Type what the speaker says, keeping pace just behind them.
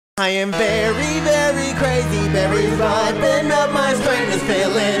I am very, very crazy, very vibing up, my strength is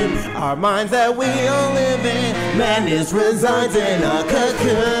failing. Our minds that we all live in, madness resides in a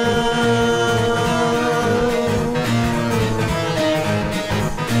cocoon.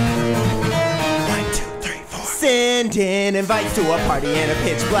 Sending invites to a party in a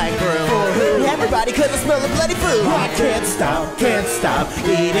pitch black room. Everybody cause I smell the bloody food. I can't stop,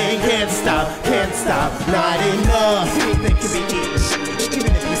 eating, can't stop, not enough. Anything can be eaten,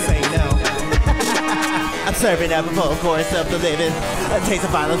 even if you say no. I'm serving up a full course of the living. A taste of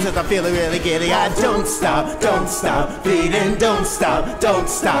violence as I'm feeling really giddy. I don't stop, bleeding, don't stop.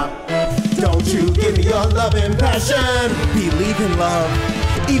 Don't you give me your love and passion. Believe in love,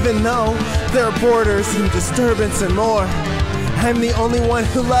 even though there are borders and disturbance and more. I'm the only one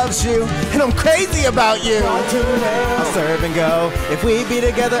who loves you, and I'm crazy about you. I'll serve and go. If we be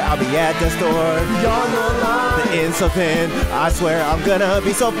together, I'll be at the store. The end's so thin, I swear I'm gonna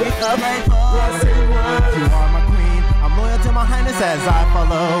be so picked up. You are my queen, I'm loyal to my highness as I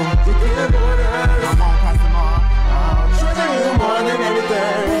follow. I won't pass them on, I'll treasure you more than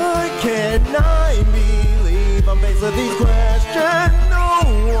anything. Why can't I believe I'm faced with these questions? No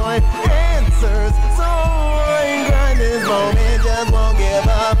one answers, so I grind this moment, just won't give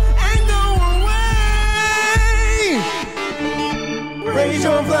up and go away. Raise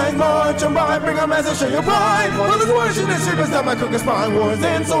your flag, march on by, bring a message, show your pride. All this worship and shit is not my crooked spine. Wars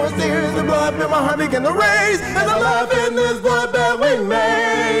and swords, tears and blood, make my heart begin to raise as I laugh in this blood that we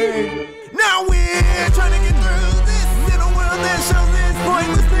made. Now we're trying to get through this little world that shows this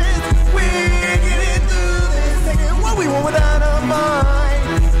pointlessness. We're getting through this, taking what we want without a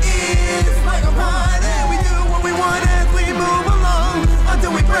mind. It's like a pie and we do what we want as we move along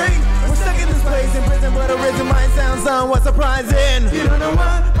until we break. We're stuck in this place in prison, but a risen mind sounds somewhat surprising. You don't know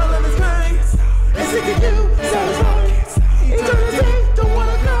why my love is crying. It's seeking you, satisfied. Eternity, don't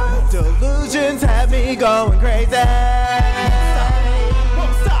wanna cry. Delusions have me going crazy.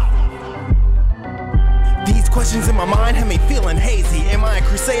 Questions in my mind have me feeling hazy. Am I a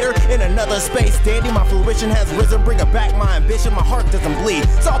crusader in another space? Dandy, my fruition has risen, bringing back my ambition. My heart doesn't bleed,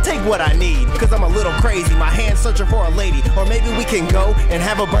 so I'll take what I need, cause I'm a little crazy. My hand's searching for a lady, or maybe we can go and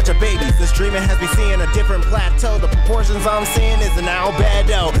have a bunch of babies. This dreaming has me seeing a different plateau. The proportions I'm seeing is an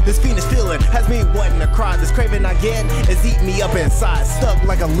albedo. This fiendish feeling has me wanting to cry. This craving I get is eating me up inside, stuck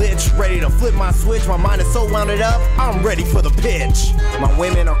like a lich, ready to flip my switch. My mind is so wounded up, I'm ready for the pitch. My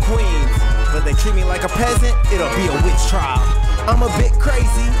women are queens, but they treat me like a peasant, it'll be a witch trial. I'm a bit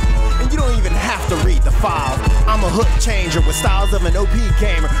crazy, and you don't even have to read the file. I'm a hook changer with styles of an OP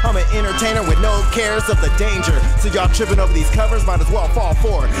gamer. I'm an entertainer with no cares of the danger. So y'all tripping over these covers, might as well fall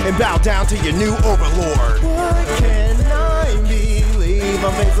for it and bow down to your new overlord. Why can't I believe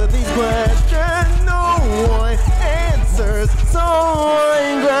I'm faced with these questions? No one answers, so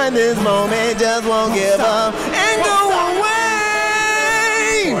I grind this moment, just won't give up and go away.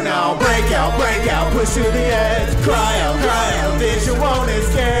 Now break out, push to the edge. Cry out, this you won't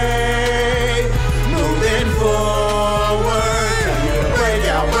escape. Moving forward.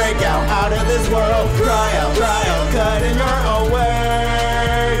 Break out of this world. Cry out, cut in your own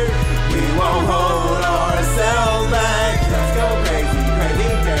way. We won't hold ourselves back. Just go crazy,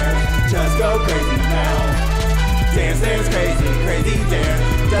 dance. Just go crazy now. Dance, crazy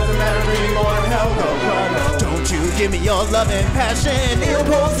dance. Doesn't matter anymore, hell no. Don't you give me your love and passion.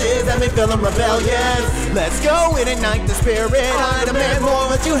 Impulses have me feeling rebellious. Let's go and ignite the spirit. I demand more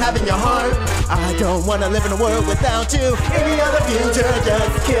what you have in your heart. I don't wanna live in a world without you. Any other future,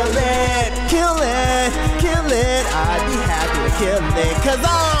 just kill it. I'd be happy to kill it, cause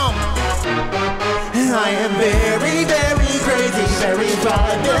I am very, very crazy, very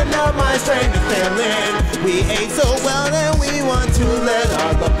vibing up, my strength is failing. We ate so well that we want to let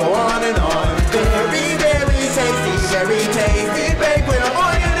our love go on and on. Very, very tasty, baked when our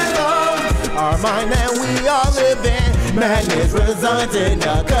organ is on. Our mind that we all live in, madness resides in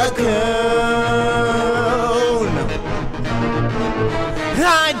a cocoon.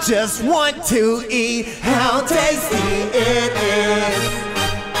 I just want to eat how tasty it is.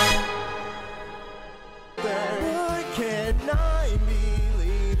 Why can't I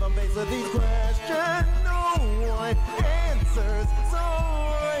believe I'm faced with these questions?